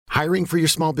Hiring for your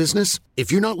small business?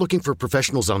 If you're not looking for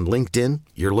professionals on LinkedIn,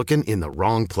 you're looking in the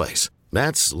wrong place.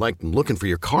 That's like looking for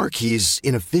your car keys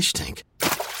in a fish tank.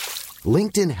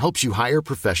 LinkedIn helps you hire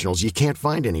professionals you can't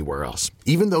find anywhere else,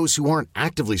 even those who aren't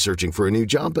actively searching for a new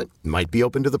job but might be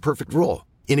open to the perfect role.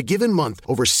 In a given month,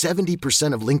 over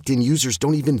 70% of LinkedIn users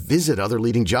don't even visit other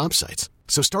leading job sites.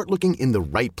 So start looking in the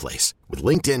right place. With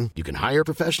LinkedIn, you can hire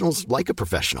professionals like a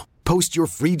professional. Post your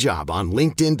free job on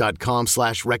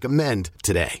linkedin.com/recommend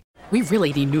today. We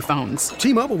really need new phones.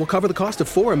 T-Mobile will cover the cost of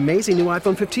 4 amazing new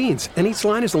iPhone 15s, and each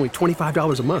line is only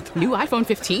 $25 a month. New iPhone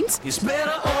 15s? It's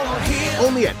better over here.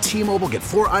 Only at T-Mobile, get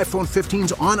 4 iPhone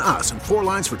 15s on us and 4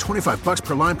 lines for $25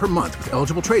 per line per month with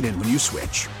eligible trade-in when you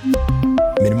switch.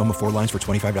 Minimum of 4 lines for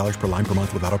 $25 per line per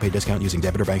month with autopay discount using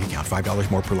debit or bank account.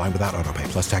 $5 more per line without autopay,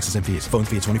 plus taxes and fees. Phone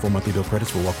fee at 24 monthly bill credits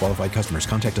for well-qualified customers.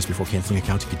 Contact us before canceling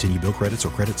account to continue bill credits or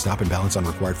credit stop and balance on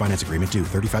required finance agreement due.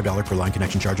 $35 per line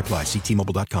connection charge applies. See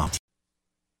T-Mobile.com.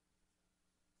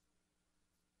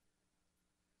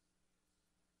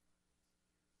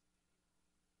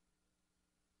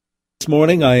 This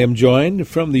morning I am joined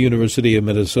from the University of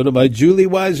Minnesota by Julie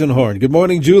Weisenhorn. Good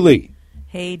morning, Julie.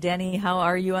 Hey, Denny, how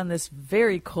are you on this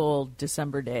very cold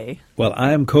December day? Well,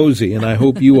 I am cozy, and I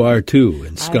hope you are too,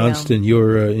 ensconced in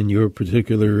your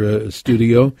particular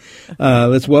studio.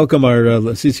 Let's welcome our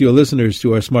CCO listeners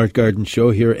to our Smart Garden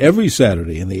show here every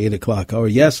Saturday in the 8 o'clock hour.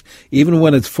 Yes, even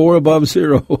when it's 4 above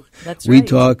zero, That's we right.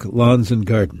 talk lawns and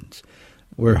gardens.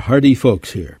 We're hardy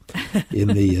folks here in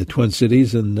the Twin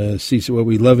Cities and what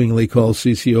we lovingly call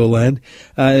CCO land.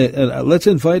 And let's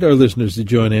invite our listeners to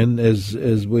join in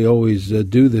as we always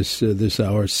do this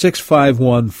hour.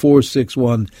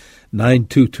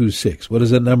 651-461-9226. What does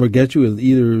that number get you? It'll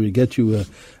either get you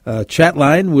a chat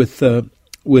line with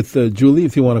Julie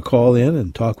if you want to call in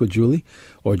and talk with Julie,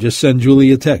 or just send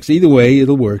Julie a text. Either way,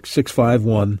 it'll work.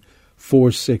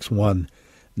 651-461-9226.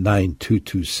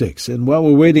 9226. And while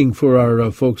we're waiting for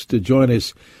our folks to join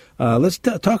us, let's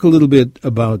talk a little bit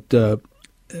about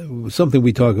something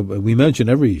we mention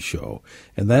every show,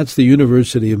 and that's the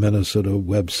University of Minnesota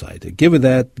website. Give us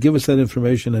that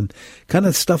information and kind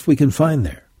of stuff we can find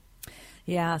there.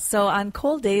 Yeah, so on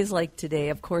cold days like today,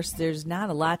 of course, there's not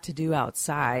a lot to do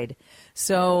outside.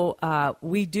 So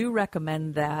we do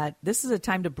recommend that this is a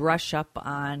time to brush up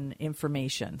on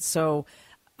information. So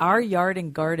our Yard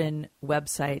and Garden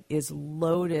website is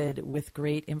loaded with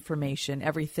great information,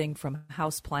 everything from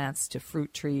houseplants to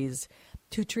fruit trees,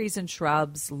 to trees and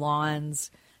shrubs, lawns,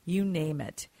 you name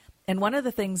it. And one of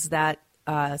the things that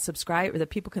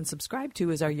people can subscribe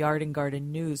to is our Yard and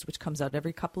Garden News, which comes out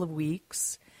every couple of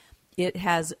weeks. It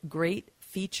has great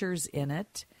features in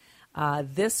it.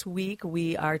 This week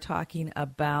we are talking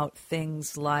about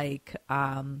things like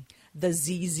the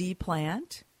ZZ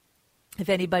plant. If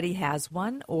anybody has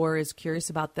one or is curious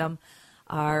about them,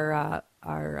 our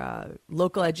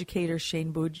local educator,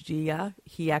 Shane Bugia,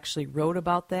 he actually wrote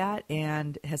about that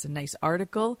and has a nice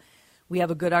article. We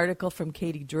have a good article from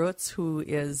Katie Drutz, who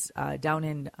is down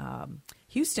in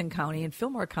Houston County and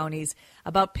Fillmore counties,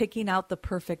 about picking out the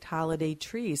perfect holiday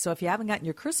tree. So if you haven't gotten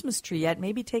your Christmas tree yet,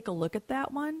 maybe take a look at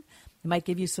that one. It might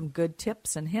give you some good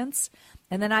tips and hints.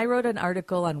 And then I wrote an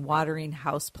article on watering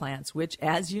houseplants, which,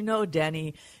 as you know,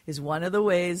 Denny, is one of the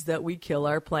ways that we kill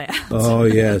our plants. Oh,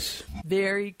 yes.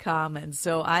 Very common.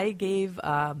 So I gave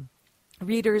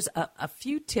readers a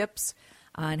few tips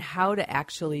on how to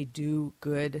actually do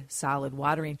good, solid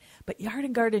watering. But Yard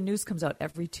and Garden News comes out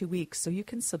every 2 weeks, so you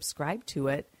can subscribe to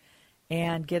it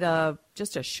and get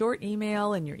just a short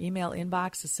email in your email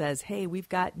inbox that says, hey, we've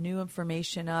got new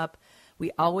information up.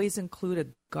 We always include a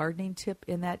gardening tip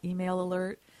in that email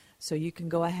alert, so you can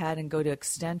go ahead and go to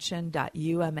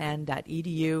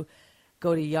extension.umn.edu,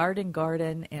 go to Yard and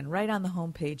Garden, and right on the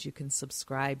homepage you can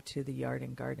subscribe to the Yard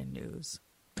and Garden News.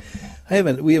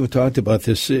 We haven't talked about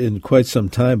this in quite some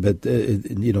time, but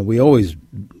we always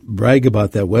brag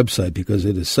about that website because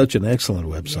it is such an excellent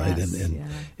website.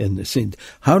 Yes, and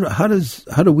how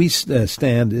do we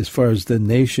stand as far as the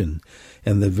nation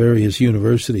and the various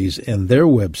universities and their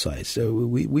websites? So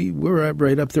we're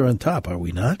right up there on top, are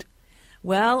we not?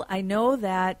 Well, I know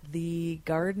that the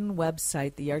garden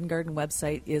website, the Yard and Garden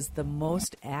website, is the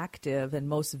most active and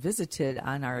most visited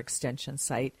on our extension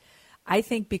site. I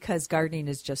think because gardening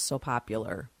is just so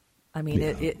popular. I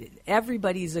mean,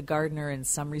 everybody's a gardener in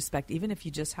some respect, even if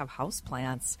you just have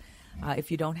houseplants.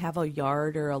 If you don't have a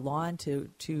yard or a lawn to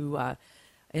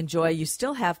enjoy, you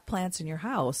still have plants in your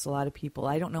house, a lot of people.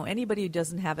 I don't know anybody who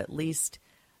doesn't have at least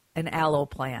an aloe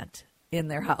plant in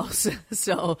their house.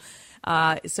 So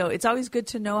it's always good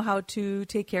to know how to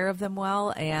take care of them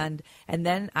well. And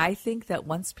then I think that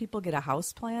once people get a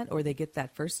house plant or they get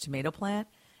that first tomato plant,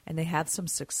 and they have some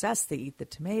success. They eat the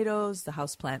tomatoes, the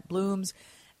houseplant blooms,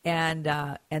 and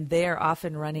they are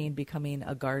often becoming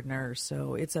a gardener.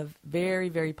 So it's a very,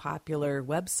 very popular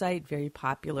website, very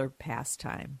popular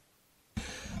pastime.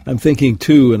 I'm thinking,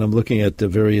 too, and I'm looking at the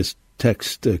various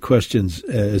text questions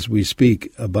as we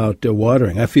speak about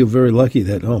watering. I feel very lucky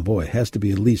that, it has to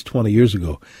be at least 20 years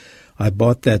ago, I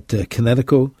bought that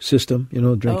Kinetico system,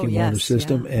 drinking water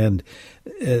system. Yeah. And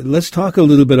let's talk a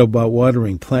little bit about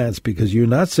watering plants, because you're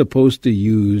not supposed to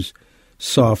use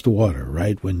soft water,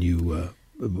 right, when you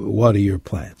water your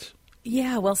plants.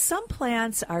 Yeah, well, some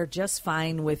plants are just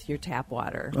fine with your tap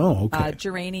water. Oh, okay.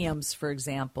 Geraniums, for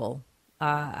example.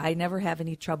 I never have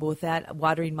any trouble with that.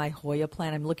 Watering my Hoya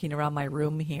plant, I'm looking around my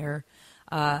room here.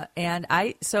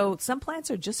 So some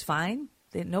plants are just fine,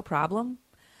 no problem.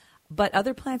 But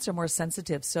other plants are more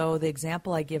sensitive. So the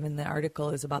example I give in the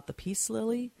article is about the peace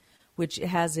lily, which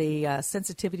has a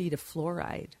sensitivity to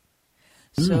fluoride.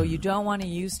 So you don't want to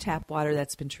use tap water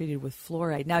that's been treated with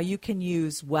fluoride. Now, you can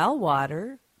use well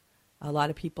water. A lot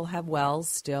of people have wells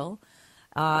still.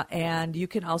 And you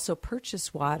can also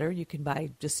purchase water. You can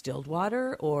buy distilled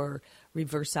water or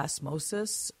reverse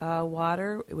osmosis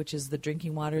water, which is the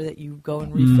drinking water that you go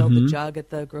and refill the jug at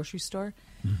the grocery store.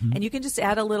 And you can just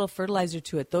add a little fertilizer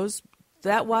to it.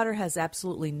 That water has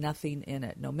absolutely nothing in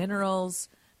it, no minerals,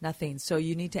 nothing. So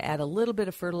you need to add a little bit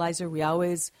of fertilizer. We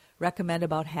always recommend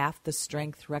about half the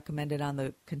strength recommended on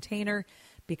the container,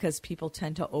 because people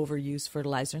tend to overuse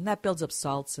fertilizer, and that builds up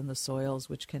salts in the soils,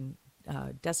 which can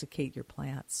desiccate your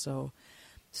plants. So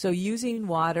using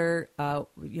water,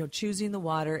 choosing the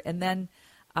water, and then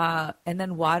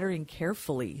watering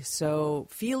carefully. So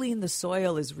feeling the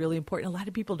soil is really important. A lot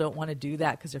of people don't want to do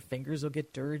that because their fingers will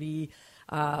get dirty,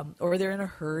 or they're in a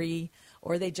hurry,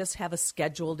 or they just have a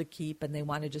schedule to keep and they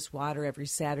want to just water every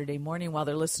Saturday morning while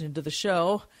they're listening to the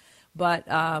show. But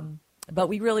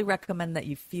we really recommend that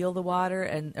you feel the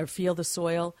water or feel the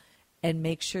soil, and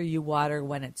make sure you water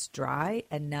when it's dry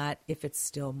and not if it's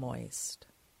still moist.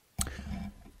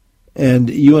 And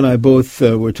you and I both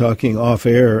were talking off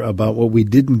air about what we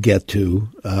didn't get to.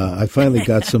 I finally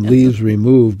got some leaves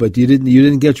removed, but you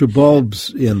didn't get your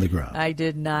bulbs in the ground. I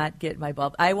did not get my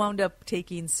bulb. I wound up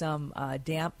taking some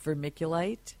damp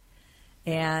vermiculite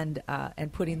and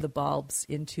putting the bulbs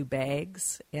into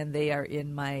bags, and they are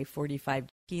in my 45.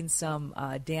 Taking some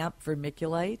damp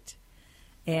vermiculite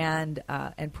and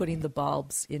putting the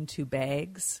bulbs into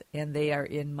bags, and they are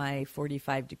in my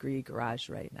 45-degree garage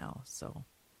right now. So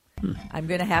I'm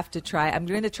going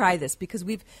to try this, because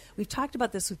we've talked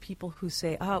about this with people who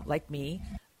say, oh, like me,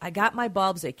 I got my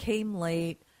bulbs, they came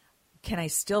late, can I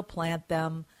still plant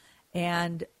them?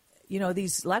 And a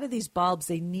lot of these bulbs,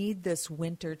 they need this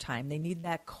winter time. They need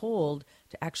that cold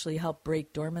to actually help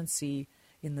break dormancy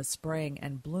in the spring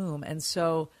and bloom. And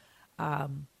so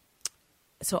I'm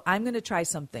going to try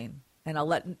something, and I'll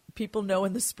let people know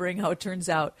in the spring how it turns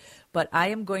out. But I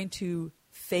am going to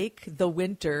fake the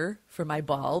winter for my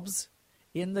bulbs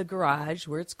in the garage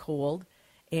where it's cold,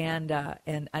 and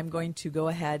I'm going to go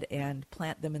ahead and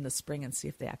plant them in the spring and see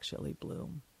if they actually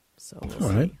bloom. So we'll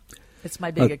see. Right. It's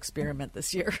my big experiment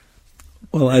this year.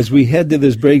 Well, as we head to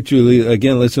this break, Julie,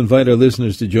 again, let's invite our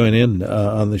listeners to join in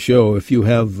on the show. If you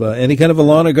have any kind of a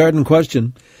lawn or garden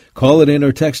question, call it in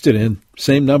or text it in.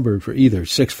 Same number for either,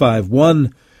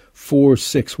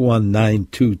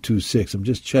 651-461-9226. I'm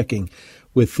just checking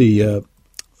with the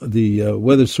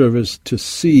Weather Service to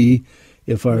see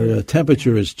if our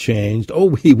temperature has changed. Oh,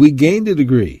 we gained a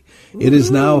degree. Ooh. It is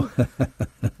now...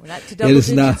 We're not to double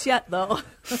digits yet, though.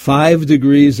 5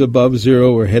 degrees above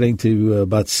zero. We're heading to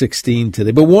about 16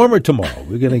 today, but warmer tomorrow.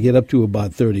 We're going to get up to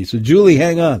about 30. So, Julie,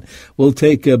 hang on. We'll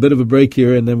take a bit of a break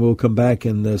here, and then we'll come back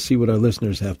and see what our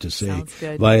listeners have to say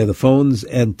via the phones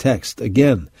and text.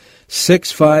 Again,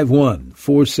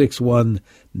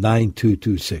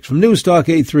 651-461-9226. From News Talk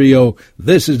 830,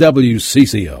 this is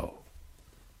WCCO.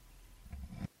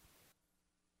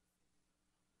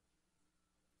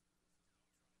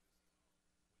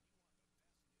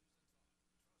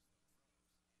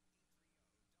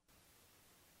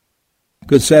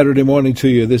 Good Saturday morning to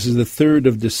you. This is the 3rd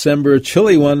of December, a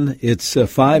chilly one. It's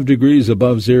 5 degrees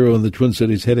above zero in the Twin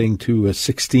Cities, heading to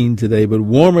 16 today, but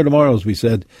warmer tomorrow, as we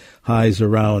said, highs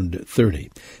around 30.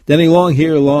 Denny Long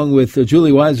here, along with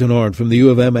Julie Weisenhorn from the U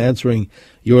of M, answering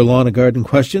your lawn and garden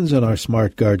questions on our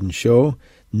Smart Garden Show.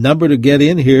 Number to get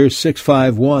in here,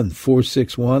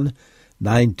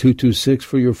 651-461-9226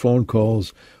 for your phone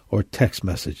calls or text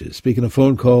messages. Speaking of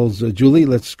phone calls, Julie,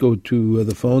 let's go to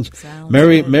the phones.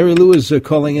 Mary Lou is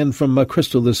calling in from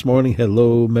Crystal this morning.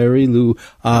 Hello, Mary Lou.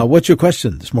 What's your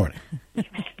question this morning? Good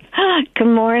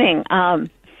morning.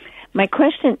 My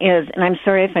question is, and I'm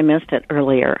sorry if I missed it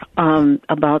earlier,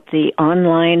 about the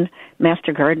online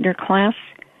Master Gardener class.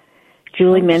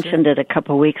 Julie mentioned it a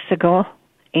couple weeks ago,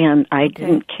 and I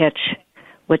didn't catch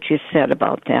what you said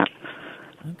about that.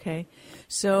 Okay.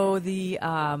 So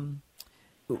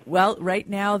right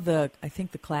now I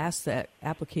think the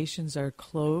applications are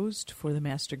closed for the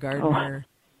Master Gardener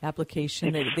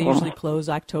application. They usually close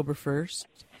October 1st.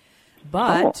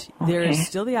 But there is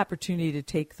still the opportunity to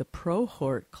take the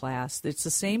Pro-Hort class. It's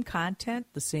the same content,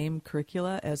 the same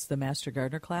curricula as the Master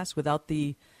Gardener class without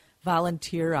the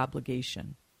volunteer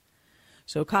obligation.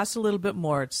 So it costs a little bit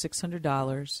more. It's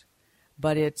 $600,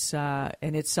 but it's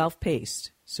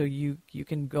self-paced. So you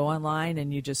can go online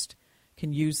and you just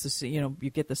can use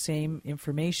you get the same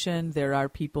information. There are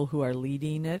people who are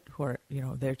leading it, who are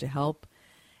there to help.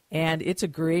 And it's a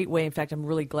great way. In fact, I'm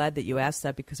really glad that you asked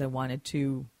that because I wanted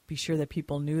to be sure that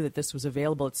people knew that this was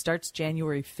available. It starts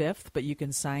January 5th, but you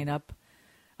can sign up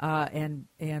and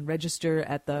register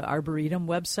at the Arboretum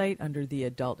website under the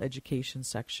Adult Education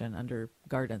section under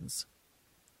Gardens.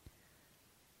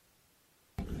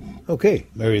 Okay,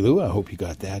 Mary Lou, I hope you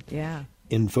got that. Yeah.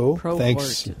 Info. Pro-Hort,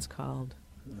 thanks. it's called.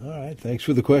 All right, thanks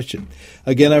for the question.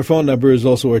 Again, our phone number is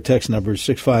also our text number,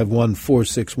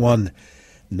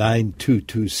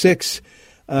 651-461-9226.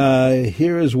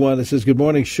 Here is one that says, good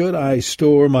morning. Should I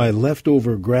store my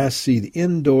leftover grass seed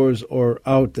indoors or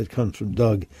out? That comes from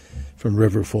Doug from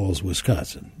River Falls,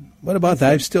 Wisconsin. What about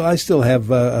that? I still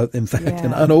have, in fact,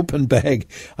 an unopened bag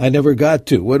I never got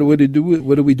to. What do we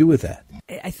do with that?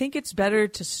 I think it's better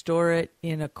to store it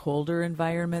in a colder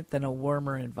environment than a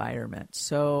warmer environment.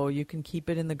 So you can keep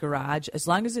it in the garage as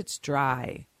long as it's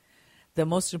dry. The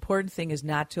most important thing is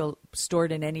not to store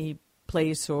it in any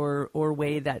place or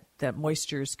way that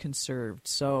moisture is conserved.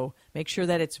 So make sure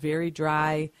that it's very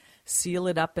dry. Seal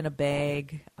it up in a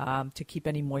bag to keep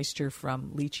any moisture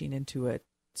from leaching into it.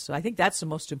 So I think that's the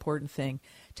most important thing.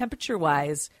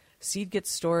 Temperature-wise, seed gets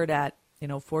stored at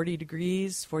 40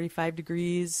 degrees, 45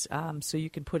 degrees, so you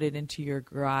can put it into your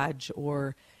garage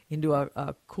or into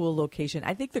a cool location.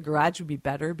 I think the garage would be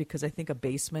better because I think a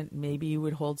basement maybe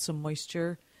would hold some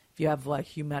moisture if you have a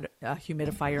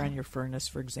humidifier on your furnace,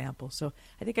 for example. So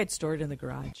I think I'd store it in the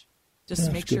garage. Just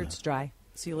to make sure it's dry.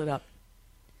 Seal it up.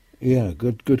 Yeah,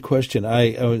 good question.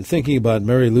 I was thinking about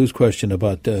Mary Lou's question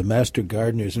about master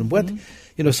gardeners and what,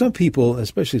 some people,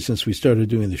 especially since we started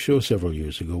doing the show several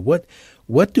years ago, what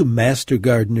do master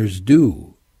gardeners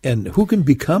do and who can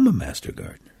become a master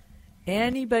gardener?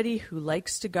 Anybody who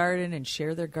likes to garden and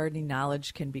share their gardening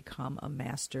knowledge can become a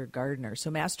master gardener.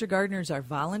 So master gardeners are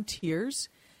volunteers.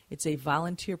 It's a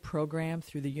volunteer program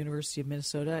through the University of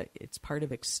Minnesota. It's part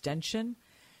of Extension.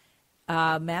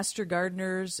 Master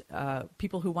gardeners,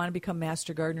 people who want to become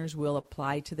master gardeners will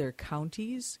apply to their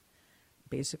counties,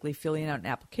 basically filling out an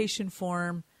application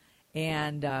form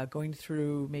and going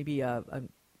through maybe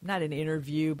not an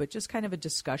interview, but just kind of a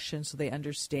discussion so they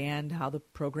understand how the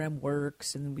program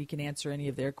works and we can answer any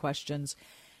of their questions.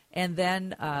 And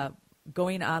then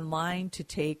going online to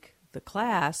take the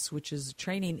class, which is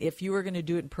training. If you were going to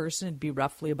do it in person, it'd be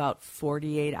roughly about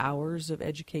 48 hours of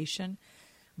education.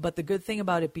 But the good thing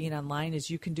about it being online is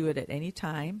you can do it at any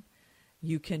time.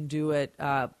 You can do it,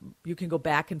 you can go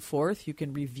back and forth. You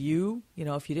can review,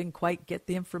 if you didn't quite get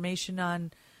the information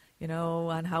on,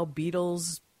 on how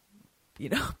beetles,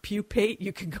 pupate,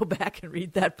 you can go back and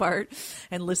read that part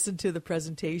and listen to the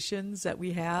presentations that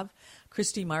we have.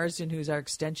 Christy Marsden, who's our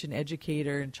extension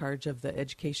educator in charge of the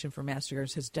education for Master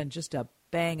Gardeners, has done just a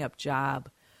bang-up job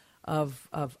of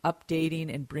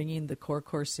updating and bringing the core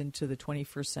course into the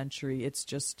 21st century. It's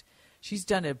just, she's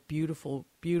done a beautiful,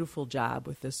 beautiful job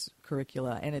with this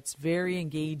curricula, and it's very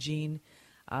engaging.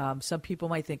 Some people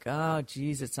might think, oh,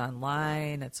 geez, it's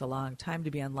online. It's a long time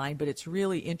to be online, but it's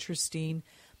really interesting.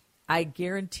 I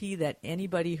guarantee that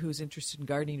anybody who's interested in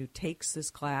gardening who takes this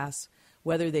class,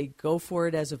 whether they go for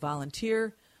it as a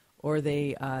volunteer or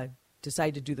they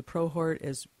decide to do the Pro-Hort,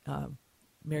 as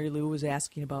Mary Lou was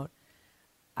asking about,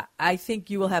 I think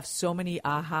you will have so many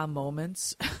aha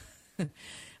moments.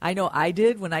 I know I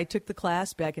did when I took the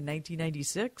class back in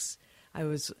 1996. I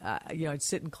was, I'd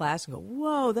sit in class and go,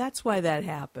 whoa, that's why that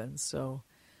happens. So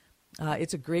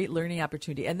it's a great learning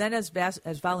opportunity. And then as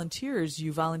volunteers,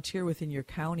 you volunteer within your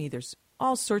county. There's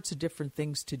all sorts of different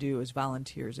things to do as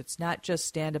volunteers. It's not just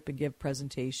stand up and give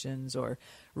presentations or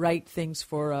write things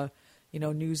for a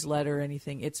newsletter or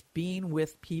anything. It's being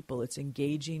with people. It's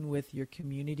engaging with your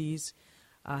communities.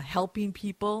 Helping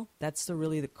people, that's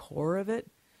really the core of it,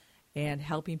 and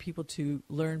helping people to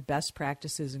learn best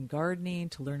practices in gardening,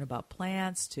 to learn about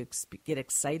plants, to get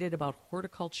excited about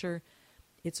horticulture.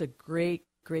 It's a great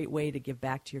great way to give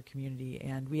back to your community.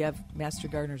 And we have Master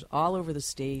Gardeners all over the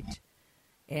state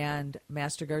and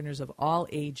Master Gardeners of all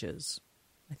ages.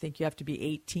 I think you have to be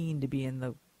 18 to be a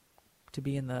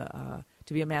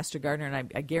Master Gardener, and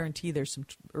I guarantee there's some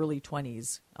early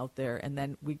 20s out there. And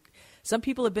then some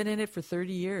people have been in it for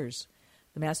 30 years.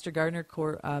 The Master Gardener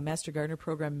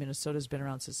program in Minnesota has been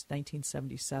around since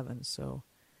 1977. So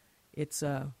it's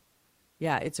a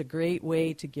great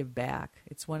way to give back.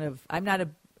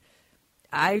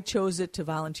 I chose it to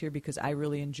volunteer because I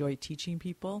really enjoy teaching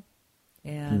people.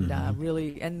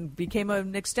 And became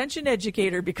an extension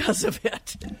educator because of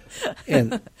it.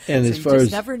 And so as far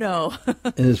as never know.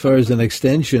 And as far as an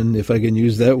extension, if I can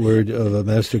use that word, of a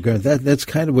Master Gardener, that's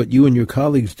kind of what you and your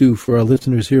colleagues do for our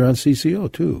listeners here on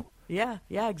CCO too. Yeah,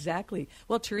 exactly.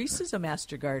 Well, Teresa's a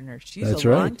Master Gardener. She's That's a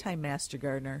right. longtime Master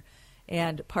Gardener,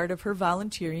 and part of her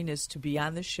volunteering is to be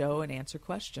on the show and answer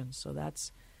questions. So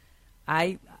that's,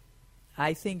 I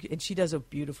think, and she does a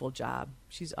beautiful job.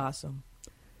 She's awesome.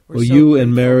 Well, you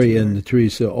and Mary and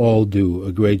Teresa all do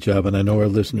a great job, and I know our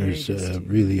listeners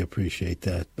really appreciate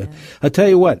that. But I'll tell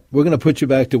you what, we're going to put you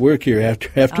back to work here after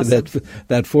awesome.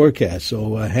 that forecast,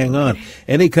 so hang on.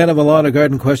 Any kind of a lawn or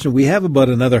garden question, we have about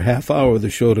another half hour of the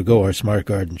show to go, our Smart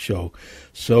Garden Show.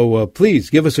 So please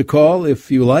give us a call if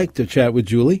you like to chat with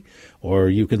Julie, or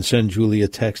you can send Julie a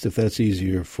text if that's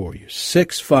easier for you.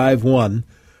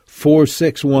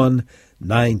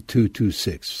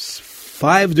 651-461-9226.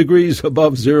 5 degrees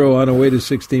above zero on our way to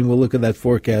 16. We'll look at that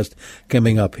forecast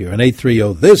coming up here on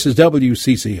 830. This is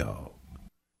WCCO.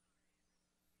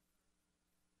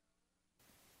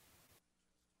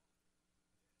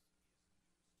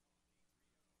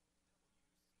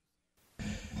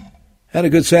 And a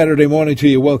good Saturday morning to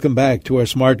you. Welcome back to our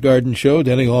Smart Garden Show.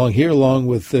 Denny Long here, along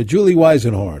with Julie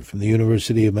Weisenhorn from the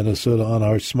University of Minnesota on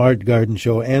our Smart Garden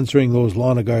Show, answering those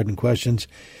lawn and garden questions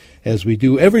as we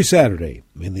do every Saturday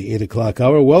in the 8 o'clock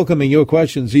hour, welcoming your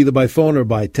questions either by phone or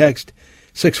by text,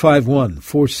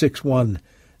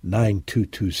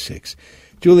 651-461-9226.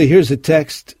 Julie, here's a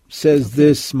text, says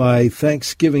this: my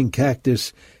Thanksgiving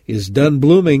cactus is done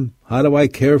blooming. How do I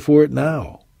care for it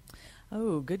now?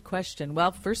 Oh, good question.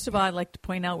 Well, first of all, I'd like to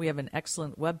point out we have an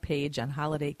excellent webpage on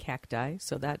holiday cacti,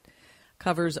 so that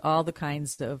covers all the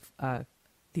kinds of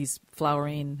these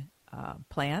flowering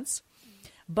plants.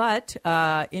 But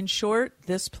in short,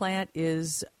 this plant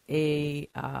is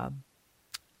called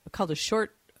a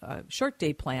short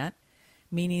day plant,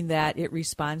 meaning that it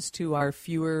responds to our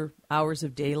fewer hours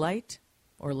of daylight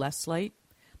or less light.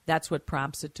 That's what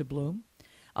prompts it to bloom.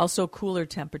 Also cooler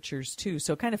temperatures too,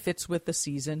 so it kind of fits with the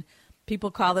season.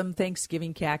 People call them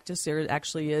Thanksgiving cactus. There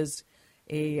actually is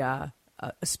a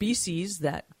species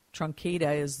that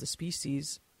truncata is the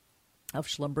species of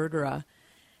Schlumbergera,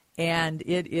 and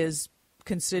it is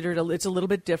considered it's a little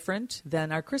bit different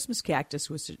than our Christmas cactus,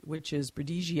 which is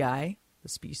Bradesii, the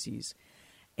species.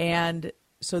 And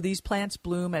so these plants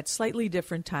bloom at slightly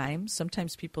different times.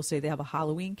 Sometimes people say they have a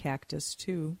Halloween cactus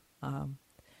too.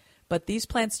 But these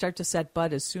plants start to set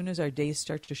bud as soon as our days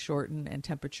start to shorten and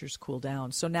temperatures cool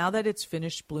down. So now that it's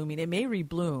finished blooming, it may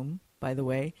rebloom, by the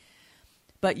way,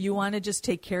 but you want to just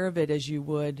take care of it as you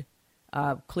would.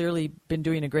 Clearly been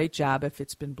doing a great job if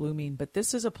it's been blooming. But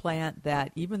this is a plant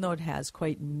that, even though it has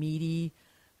quite meaty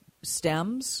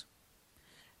stems,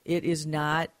 it is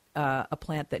not a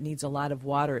plant that needs a lot of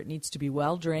water. It needs to be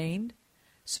well drained.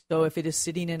 So if it is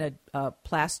sitting in a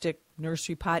plastic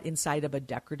nursery pot inside of a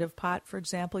decorative pot, for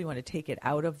example, you want to take it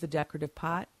out of the decorative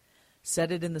pot,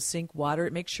 set it in the sink, water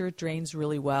it, make sure it drains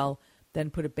really well, then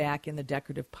put it back in the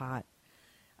decorative pot.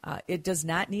 It does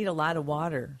not need a lot of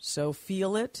water, so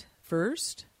feel it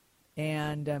first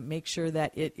and make sure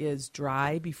that it is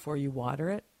dry before you water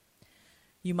it.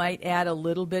 You might add a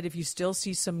little bit if you still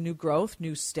see some new growth,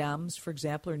 new stems, for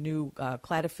example, or new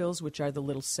cladophylls, which are the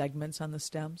little segments on the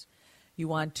stems. You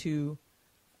want to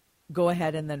go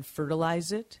ahead and then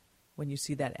fertilize it when you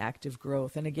see that active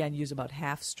growth. And again, use about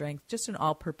half strength. Just an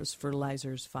all-purpose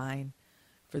fertilizer is fine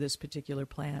for this particular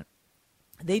plant.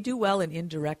 They do well in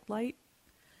indirect light,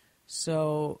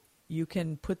 so you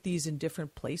can put these in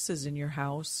different places in your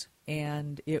house,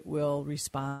 and it will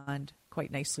respond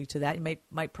quite nicely to that. It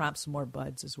might prompt some more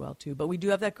buds as well, too. But we do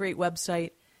have that great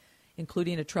website,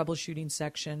 including a troubleshooting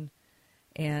section,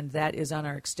 and that is on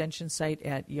our extension site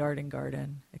at Yard and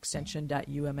Garden,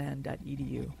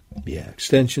 extension.umn.edu. Yeah,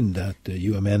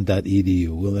 extension.umn.edu.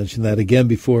 We'll mention that again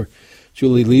before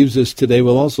Julie leaves us today.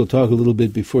 We'll also talk a little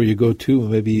bit before you go to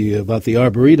maybe about the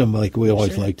Arboretum, like we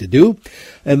always like to do.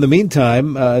 In the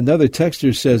meantime, another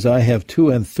texter says, I have 2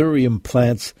 anthurium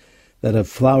plants that have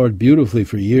flowered beautifully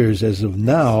for years. As of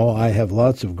now, I have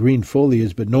lots of green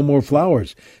foliage, but no more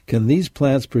flowers. Can these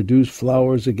plants produce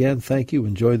flowers again? Thank you.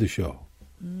 Enjoy the show.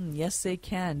 Yes, they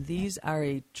can. These are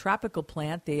a tropical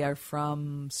plant. They are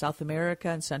from South America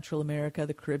and Central America,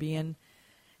 the Caribbean.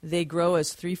 They grow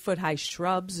as 3-foot-high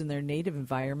shrubs in their native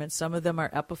environment. Some of them are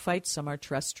epiphytes, some are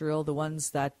terrestrial. The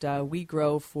ones that we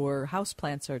grow for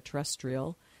houseplants are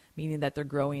terrestrial, meaning that they're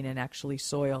growing in actually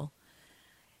soil.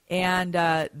 And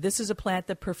this is a plant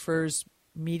that prefers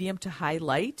medium to high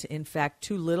light. In fact,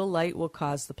 too little light will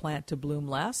cause the plant to bloom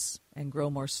less and grow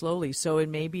more slowly. So it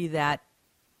may be that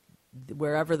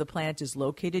wherever the plant is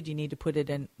located, you need to put it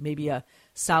in maybe a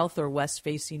south or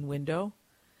west-facing window.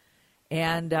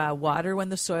 And water when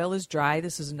the soil is dry.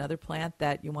 This is another plant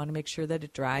that you want to make sure that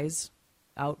it dries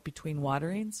out between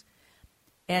waterings.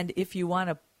 And if you want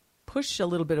to push a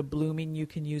little bit of blooming, you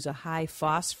can use a high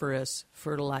phosphorus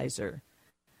fertilizer.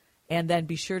 And then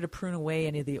be sure to prune away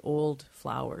any of the old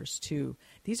flowers, too.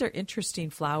 These are interesting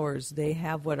flowers. They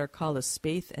have what are called a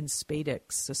spathe and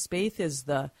spadix. A spathe is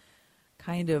the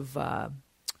kind of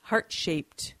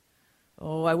heart-shaped,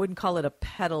 I wouldn't call it a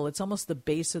petal. It's almost the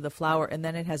base of the flower. And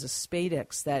then it has a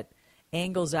spadix that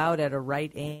angles out at a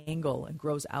right angle and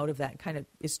grows out of that and kind of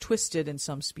is twisted in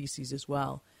some species as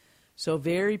well. So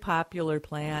very popular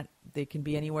plant. They can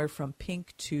be anywhere from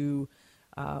pink to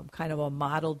kind of a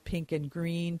mottled pink and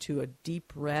green to a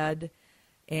deep red,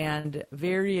 and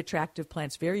very attractive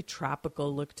plants, very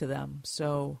tropical look to them.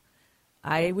 So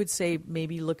I would say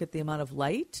maybe look at the amount of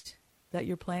light that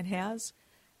your plant has.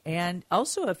 And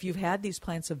also, if you've had these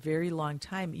plants a very long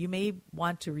time, you may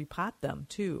want to repot them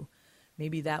too.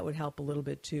 Maybe that would help a little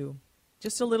bit too.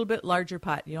 Just a little bit larger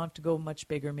pot. You don't have to go much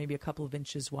bigger, maybe a couple of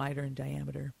inches wider in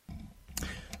diameter.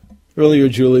 Earlier,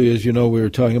 Julie, as you know, we were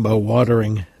talking about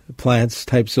watering plants,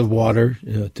 types of water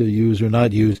to use or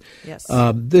not use. Yes.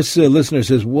 This listener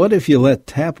says, what if you let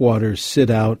tap water sit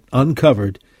out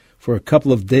uncovered for a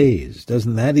couple of days?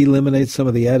 Doesn't that eliminate some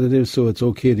of the additives so it's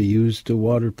okay to use to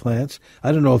water plants?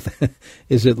 I don't know if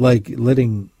is it like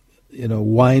letting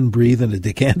wine breathe in a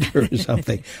decanter or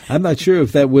something. I'm not sure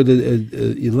if that would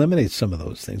eliminate some of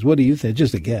those things. What do you think?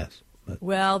 Just a guess. But.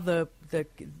 Well, the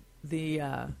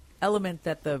element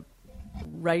that the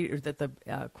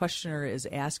questioner is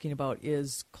asking about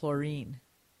is chlorine,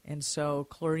 and so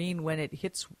chlorine, when it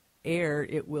hits air,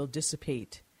 it will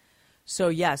dissipate. So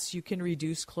yes, you can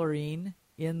reduce chlorine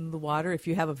in the water if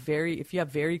you have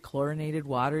very chlorinated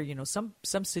water.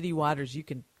 Some city waters, you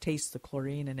can taste the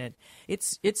chlorine in it.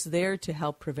 It's there to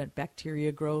help prevent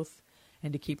bacteria growth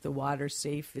and to keep the water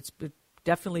safe. It's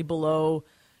definitely below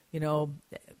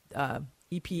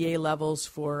EPA levels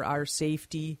for our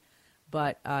safety,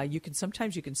 but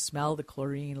sometimes you can smell the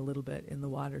chlorine a little bit in the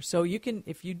water. So you can,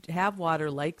 if you have water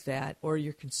like that or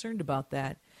you're concerned about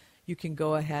that, you can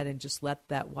go ahead and just let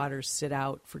that water sit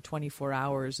out for 24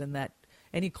 hours, and that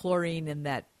any chlorine in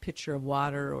that pitcher of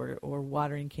water or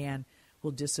watering can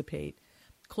will dissipate.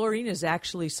 Chlorine is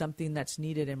actually something that's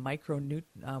needed in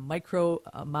micro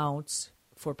amounts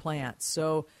for plants.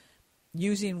 So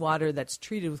using water that's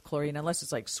treated with chlorine, unless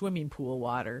it's like swimming pool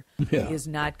water, is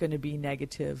not going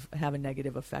to have a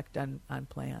negative effect on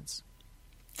plants.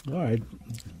 All right.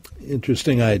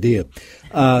 Interesting idea.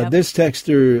 This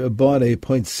texter bought a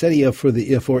poinsettia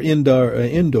for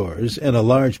indoors and a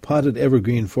large potted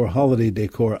evergreen for holiday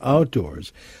decor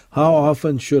outdoors. How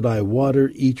often should I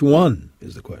water each one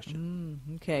is the question.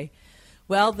 Okay.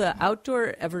 Well, the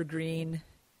outdoor evergreen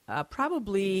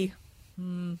probably...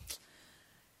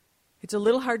 It's a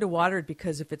little hard to water it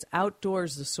because if it's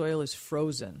outdoors, the soil is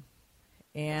frozen.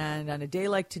 And on a day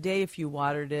like today, if you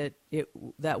watered it,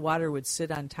 that water would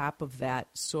sit on top of that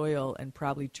soil and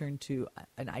probably turn to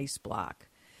an ice block.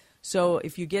 So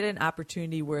if you get an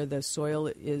opportunity where the soil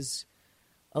is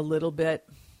a little bit,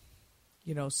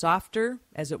 softer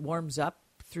as it warms up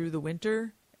through the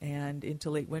winter and into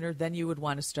late winter, then you would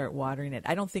want to start watering it.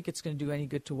 I don't think it's going to do any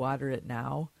good to water it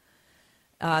now.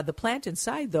 The plant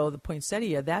inside, though, the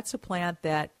poinsettia, that's a plant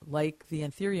that, like the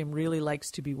anthurium, really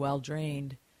likes to be well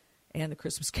drained. And the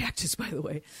Christmas cactus, by the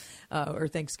way, or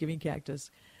Thanksgiving cactus.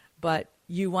 But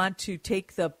you want to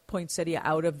take the poinsettia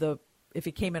out of if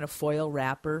it came in a foil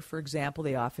wrapper, for example,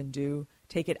 they often do,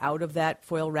 take it out of that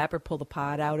foil wrapper, pull the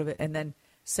pod out of it, and then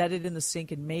set it in the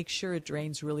sink and make sure it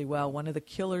drains really well. One of the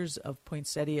killers of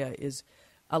poinsettia is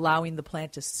allowing the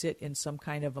plant to sit in some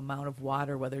kind of amount of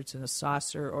water, whether it's in a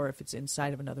saucer or if it's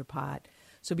inside of another pot.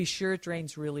 So be sure it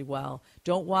drains really well.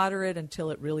 Don't water it until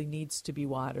it really needs to be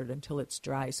watered, until it's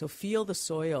dry. So feel the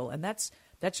soil, and that's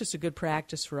just a good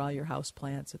practice for all your house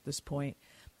plants at this point.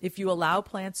 If you allow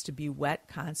plants to be wet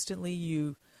constantly,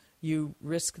 you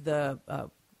risk the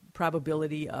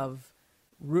probability of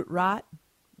root rot,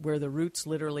 where the roots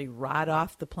literally rot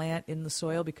off the plant in the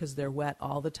soil because they're wet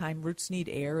all the time. Roots need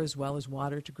air as well as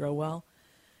water to grow well.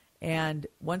 And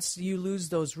once you lose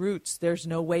those roots, there's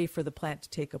no way for the plant to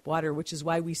take up water, which is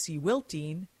why we see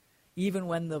wilting even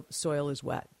when the soil is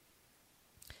wet.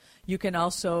 You can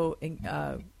also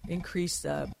increase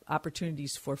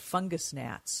opportunities for fungus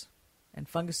gnats. And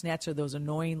fungus gnats are those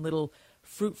annoying little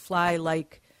fruit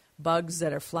fly-like bugs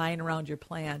that are flying around your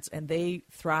plants, and they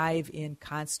thrive in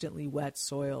constantly wet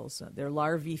soils. Their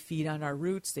larvae feed on our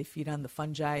roots. They feed on the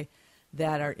fungi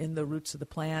that are in the roots of the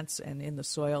plants and in the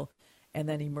soil, and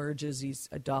then emerge as these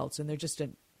adults. And they're just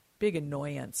a big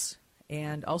annoyance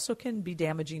and also can be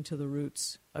damaging to the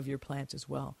roots of your plant as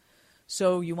well.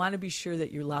 So you want to be sure that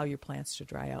you allow your plants to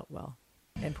dry out well.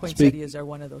 And poinsettias are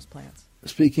one of those plants.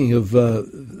 Speaking of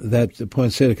that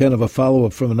poinsettia, kind of a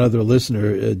follow-up from another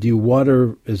listener, do you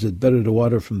water, is it better to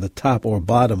water from the top or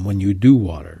bottom when you do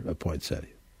water a poinsettia?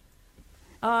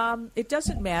 It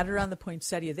doesn't matter on the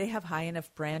poinsettia. They have high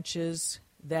enough branches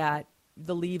that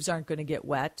the leaves aren't going to get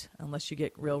wet unless you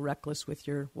get real reckless with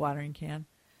your watering can.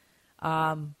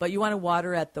 But you want to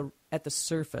water at the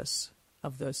surface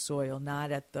of the soil,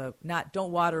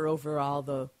 don't water over all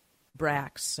the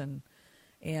bracts and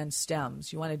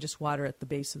stems. You want to just water at the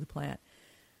base of the plant.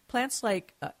 Plants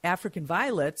like African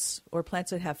violets or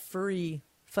plants that have furry,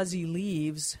 fuzzy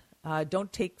leaves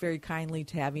don't take very kindly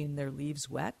to having their leaves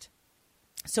wet.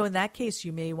 So in that case,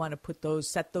 you may want to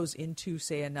set those into,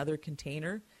 say, another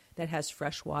container that has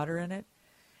fresh water in it,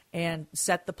 and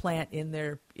set the plant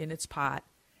in its pot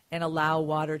and allow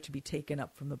water to be taken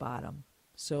up from the bottom.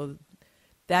 So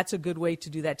that's a good way to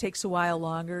do that. It takes a while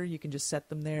longer. You can just set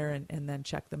them there and then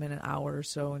check them in an hour or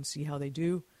so and see how they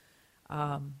do,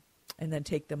 and then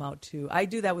take them out too. I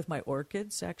do that with my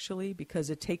orchids, actually, because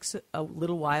it takes a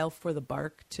little while for the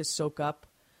bark to soak up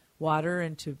water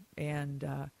and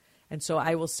so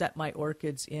I will set my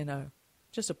orchids in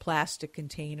just a plastic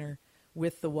container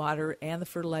with the water and the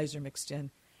fertilizer mixed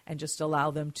in, and just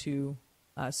allow them to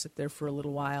sit there for a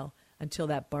little while until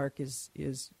that bark is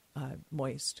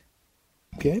moist.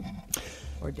 Okay.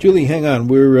 Julie, hang on.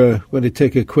 We're going to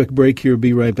take a quick break here.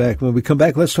 Be right back. When we come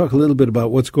back, let's talk a little bit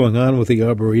about what's going on with the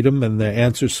Arboretum and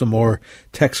answer some more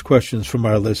text questions from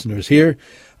our listeners here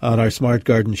on our Smart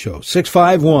Garden Show.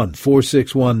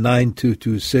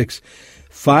 651-461-9226.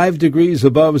 5 degrees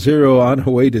above zero, on our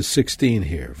way to 16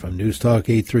 here from News Talk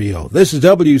 830. This is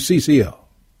WCCO.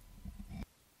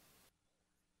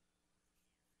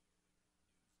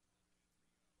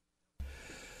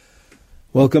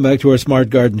 Welcome back to our Smart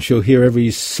Garden Show here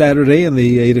every Saturday in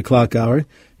the 8 o'clock hour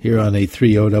here on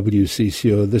 830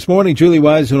 WCCO. This morning, Julie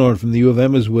Weisenhorn from the U of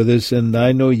M is with us, and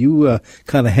I know you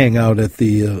kind of hang out at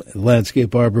the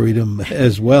Landscape Arboretum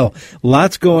as well.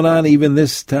 Lots going on even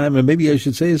this time, and maybe I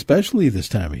should say especially this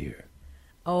time of year.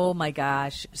 Oh, my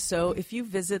gosh. So if you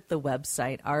visit the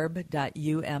website, arb.umn.edu,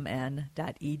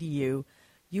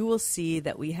 you will see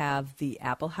that we have the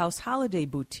Apple House Holiday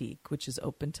Boutique, which is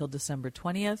open till December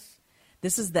 20th.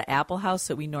 This is the apple house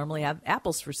that we normally have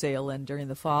apples for sale in during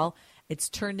the fall. It's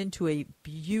turned into a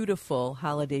beautiful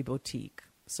holiday boutique,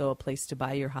 so a place to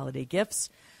buy your holiday gifts.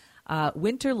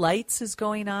 Winter Lights is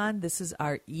going on. This is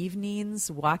our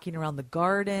evenings walking around the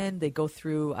garden. They go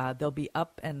through, they'll be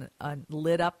up and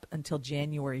lit up until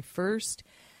January 1st.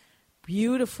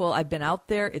 Beautiful. I've been out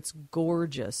there. It's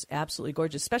gorgeous, absolutely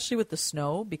gorgeous, especially with the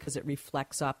snow because it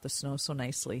reflects off the snow so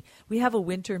nicely. We have a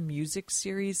winter music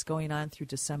series going on through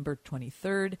December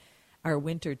 23rd, our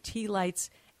winter tea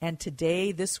lights, and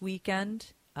today, this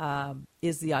weekend,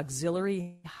 is the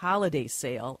auxiliary holiday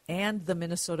sale and the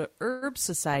Minnesota Herb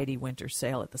Society winter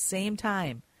sale at the same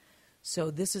time.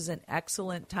 So this is an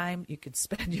excellent time. You could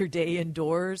spend your day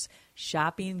indoors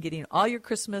shopping, getting all your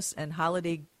Christmas and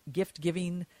holiday gift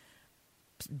giving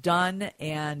done,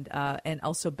 and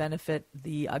also benefit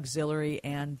the auxiliary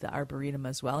and the Arboretum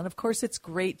as well. And of course, it's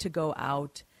great to go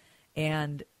out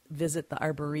and visit the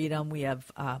Arboretum. We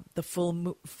have the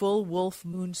full Wolf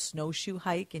Moon snowshoe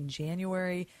hike in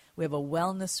January. We have a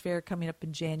wellness fair coming up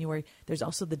in January. There's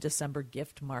also the December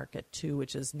gift market too,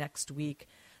 which is next week,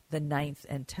 the 9th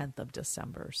and 10th of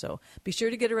December. So be sure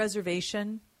to get a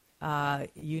reservation.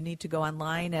 You need to go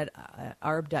online at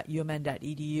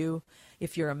arb.umn.edu.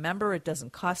 If you're a member, it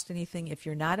doesn't cost anything. If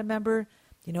you're not a member,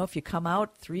 if you come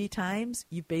out 3 times,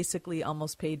 you basically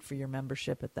almost paid for your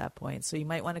membership at that point. So you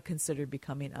might want to consider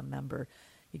becoming a member.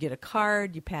 You get a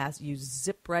card, you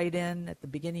zip right in at the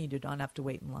beginning. You don't have to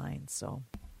wait in line. So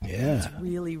yeah, it's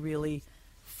really, really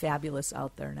fabulous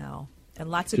out there now.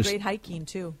 And lots of great hiking,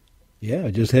 too.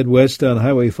 Yeah, just head west on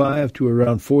Highway 5 to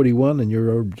around 41, and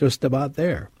you're just about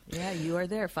there. Yeah, you are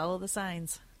there. Follow the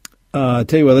signs. Tell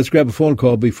you what, let's grab a phone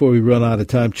call before we run out of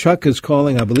time. Chuck is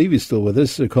calling. I believe he's still with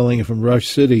us. They're calling in from Rush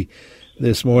City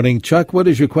this morning. Chuck, what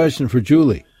is your question for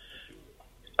Julie?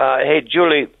 Hey,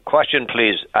 Julie, question,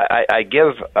 please. I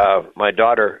give my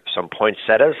daughter some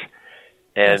poinsettias,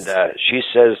 and she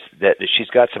says that she's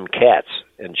got some cats,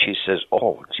 and she says,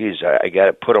 oh, geez, I got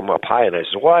to put them up high. And I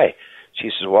said, why? She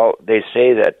says, well, they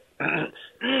say that,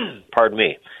 pardon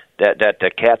me, that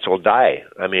the cats will die.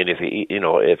 I mean,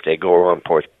 if they go around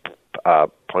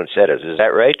poinsettias. Is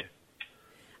that right?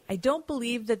 I don't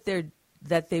believe that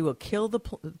they will kill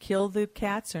the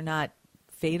cats or not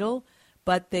fatal,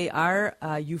 but they are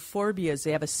euphorbias.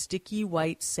 They have a sticky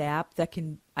white sap that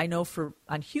can, I know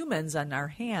on humans, on our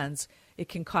hands, it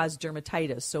can cause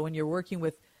dermatitis. So when you're working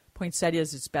with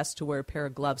poinsettias, it's best to wear a pair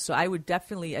of gloves. So I would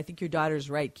definitely, I think your daughter's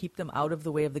right, keep them out of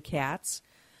the way of the cats.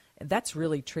 And that's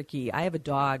really tricky. I have a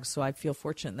dog, so I feel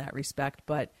fortunate in that respect.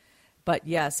 But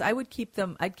yes, I would keep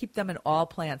them. I'd keep them in all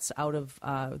plants out of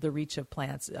the reach of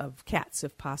cats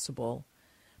if possible.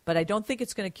 But I don't think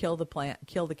it's going to kill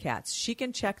the cats. She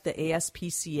can check the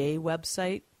ASPCA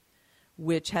website,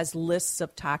 which has lists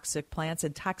of toxic plants,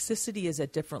 and toxicity is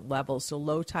at different levels. So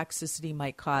low toxicity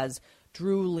might cause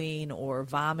drooling or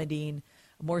vomiting.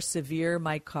 More severe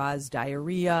might cause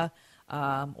diarrhea,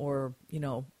 or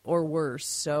worse.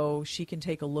 So she can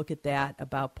take a look at that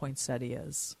about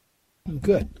poinsettias.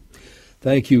 Good.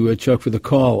 Thank you, Chuck, for the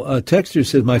call. Texter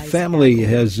says, my family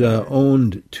has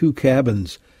owned 2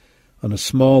 cabins on a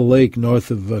small lake north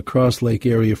of Cross Lake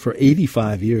area for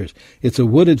 85 years. It's a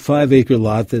wooded 5-acre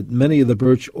lot that many of the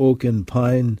birch, oak, and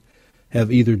pine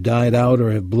have either died out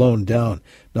or have blown down.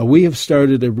 Now, we have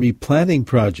started a replanting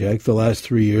project the last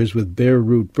 3 years with bare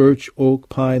root birch, oak,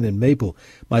 pine, and maple.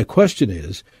 My question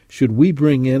is, should we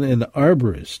bring in an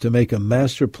arborist to make a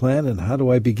master plan, and how do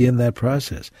I begin that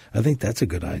process? I think that's a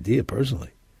good idea,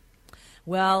 personally.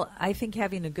 Well, I think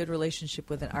having a good relationship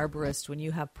with an arborist when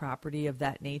you have property of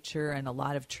that nature and a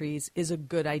lot of trees is a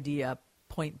good idea,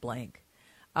 point blank.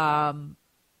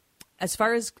 As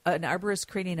far as an arborist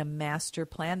creating a master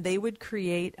plan, they would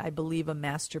create, I believe, a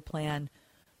master plan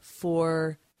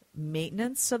for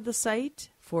maintenance of the site,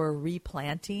 for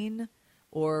replanting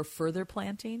or further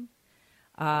planting,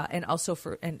 and also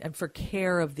for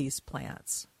care of these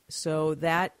plants. So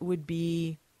that would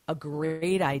be a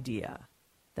great idea.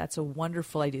 That's a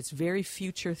wonderful idea. It's very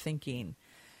future thinking.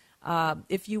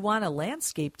 If you want a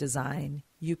landscape design,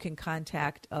 you can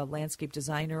contact a landscape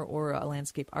designer or a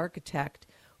landscape architect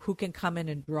who can come in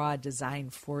and draw a design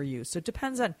for you. So it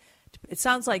depends on, it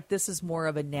sounds like this is more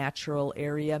of a natural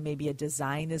area. Maybe a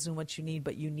design isn't what you need,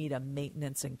 but you need a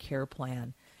maintenance and care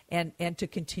plan and to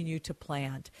continue to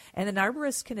plant. And an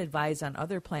arborist can advise on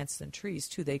other plants than trees,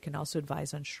 too. They can also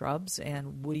advise on shrubs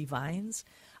and woody vines.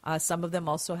 Some of them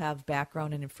also have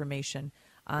background and information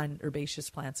on herbaceous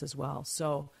plants as well.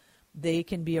 So they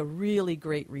can be a really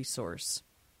great resource.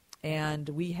 And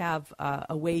we have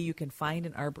a way you can find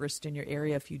an arborist in your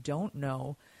area. If you don't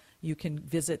know, you can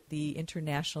visit the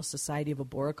International Society of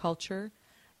Arboriculture.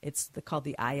 It's called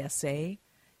the ISA. You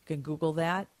can Google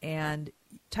that and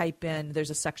type in, there's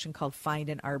a section called Find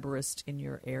an Arborist in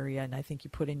your area, and I think you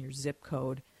put in your zip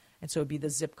code. And so it would be the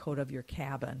zip code of your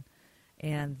cabin.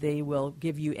 And they will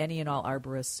give you any and all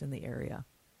arborists in the area.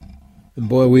 And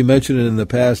boy, we mentioned it in the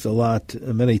past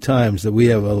many times, that we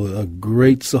have a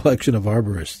great selection of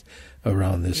arborists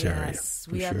around this area. Yes,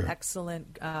 we have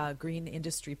excellent green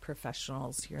industry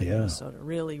professionals here in Minnesota.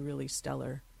 Really, really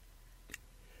stellar.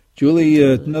 Julie,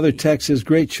 another text says,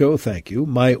 great show, thank you.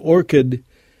 My orchid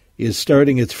is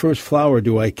starting its first flower.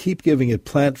 Do I keep giving it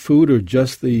plant food or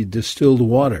just the distilled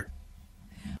water?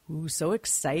 Ooh, so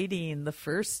exciting. The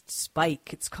first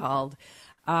spike, it's called.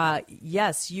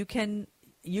 Yes, you can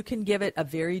give it a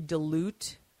very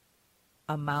dilute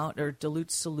amount or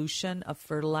dilute solution of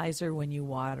fertilizer when you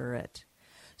water it.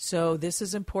 So this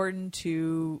is important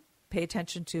to pay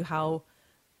attention to how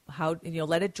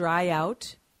let it dry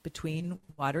out between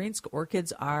waterings.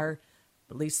 Orchids are,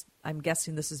 at least I'm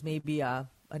guessing this is maybe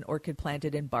an orchid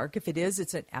planted in bark. If it is,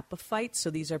 it's an epiphyte. So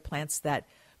these are plants that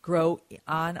grow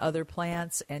on other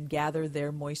plants and gather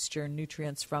their moisture and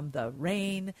nutrients from the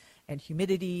rain and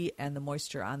humidity and the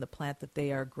moisture on the plant that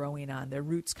they are growing on. Their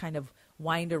roots kind of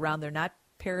wind around. They're not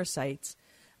parasites,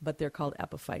 but they're called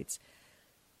epiphytes.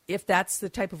 If that's the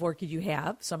type of orchid you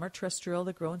have, some are terrestrial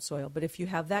that grow in soil, but if you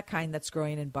have that kind that's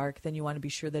growing in bark, then you want to be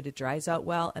sure that it dries out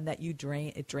well and that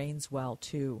it drains well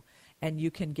too. And you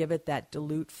can give it that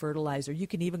dilute fertilizer. You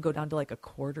can even go down to like a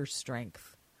quarter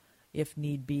strength if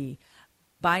need be.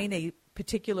 Buying a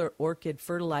particular orchid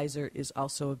fertilizer is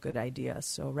also a good idea.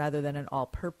 So rather than an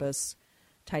all-purpose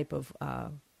type of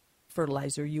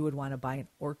fertilizer, you would want to buy an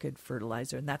orchid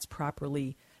fertilizer, and that's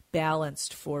properly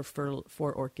balanced for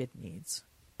orchid needs.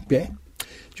 Okay.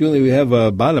 Julie, we have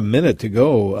about a minute to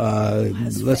go.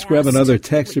 Let's grab another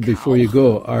texter before you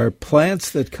go. Are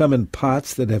plants that come in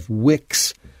pots that have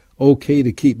wicks okay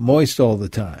to keep moist all the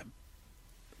time?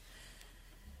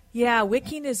 Yeah,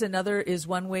 wicking is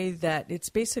one way that it's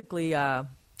basically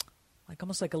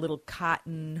almost like a little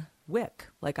cotton wick,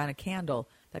 like on a candle,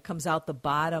 that comes out the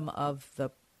bottom of the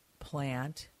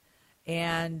plant,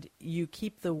 and you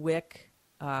keep the wick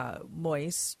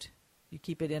moist. You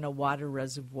keep it in a water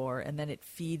reservoir, and then it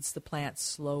feeds the plant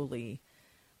slowly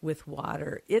with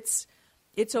water. It's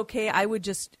okay. I would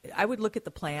look at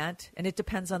the plant, and it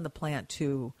depends on the plant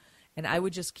too. And I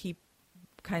would just keep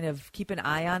an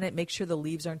eye on it, make sure the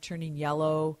leaves aren't turning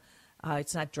yellow.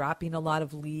 It's not dropping a lot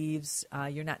of leaves.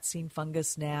 You're not seeing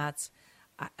fungus gnats.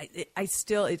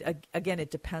 Again,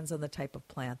 it depends on the type of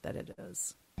plant that it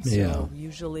is. So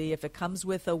usually if it comes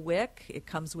with a wick, it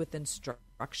comes with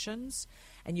instructions,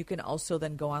 and you can also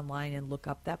then go online and look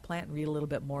up that plant and read a little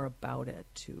bit more about it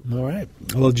too. All right.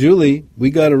 Well, Julie,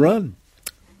 we got to run.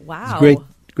 Wow. It's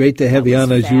great to have you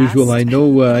on as usual. I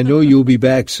know you'll be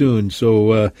back soon,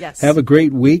 so yes. Have a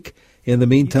great week. In the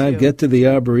meantime, get to the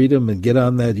Arboretum and get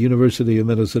on that University of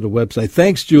Minnesota website.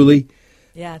 Thanks, Julie.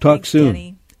 Yeah, Talk soon.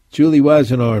 Denny. Julie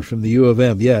Weisenauer from the U of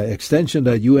M. Yeah,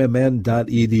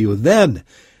 extension.umn.edu. Then,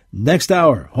 next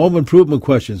hour, home improvement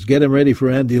questions. Get them ready for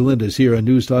Andy Lindes here on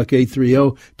News Talk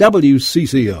 830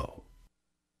 WCCO.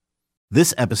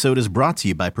 This episode is brought to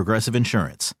you by Progressive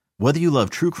Insurance. Whether you love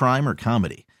true crime or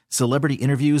comedy, celebrity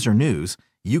interviews or news,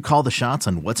 you call the shots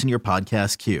on what's in your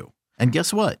podcast queue. And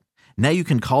guess what? Now you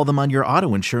can call them on your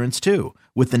auto insurance too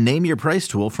with the Name Your Price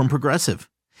tool from Progressive.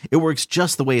 It works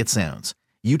just the way it sounds.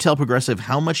 You tell Progressive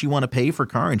how much you want to pay for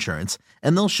car insurance,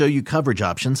 and they'll show you coverage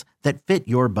options that fit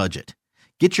your budget.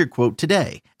 Get your quote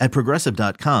today at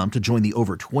Progressive.com to join the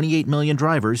over 28 million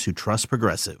drivers who trust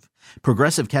Progressive.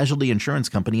 Progressive Casualty Insurance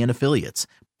Company and Affiliates.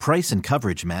 Price and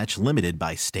coverage match limited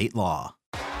by state law.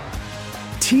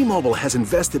 T-Mobile has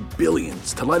invested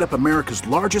billions to light up America's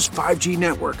largest 5G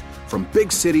network, from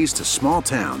big cities to small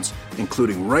towns,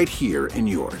 including right here in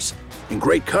yours. And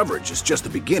great coverage is just the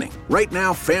beginning. Right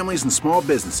now, families and small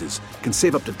businesses can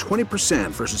save up to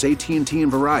 20% versus AT&T and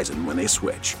Verizon when they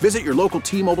switch. Visit your local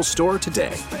T-Mobile store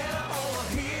today.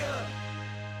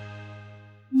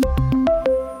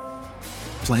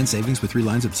 Plan savings with 3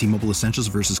 lines of T-Mobile Essentials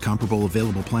versus comparable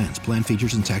available plans. Plan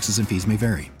features and taxes and fees may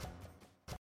vary.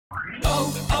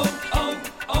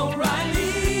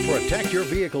 Protect your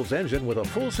vehicle's engine with a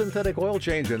full synthetic oil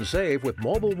change and save with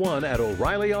Mobil 1 at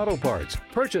O'Reilly Auto Parts.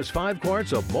 Purchase 5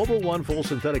 quarts of Mobil 1 full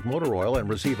synthetic motor oil and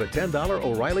receive a $10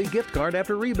 O'Reilly gift card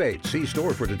after rebate. See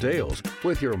store for details.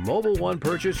 With your Mobil 1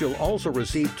 purchase, you'll also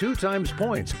receive 2 times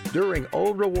points during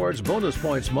O Rewards Bonus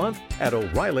Points Month at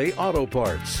O'Reilly Auto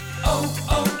Parts.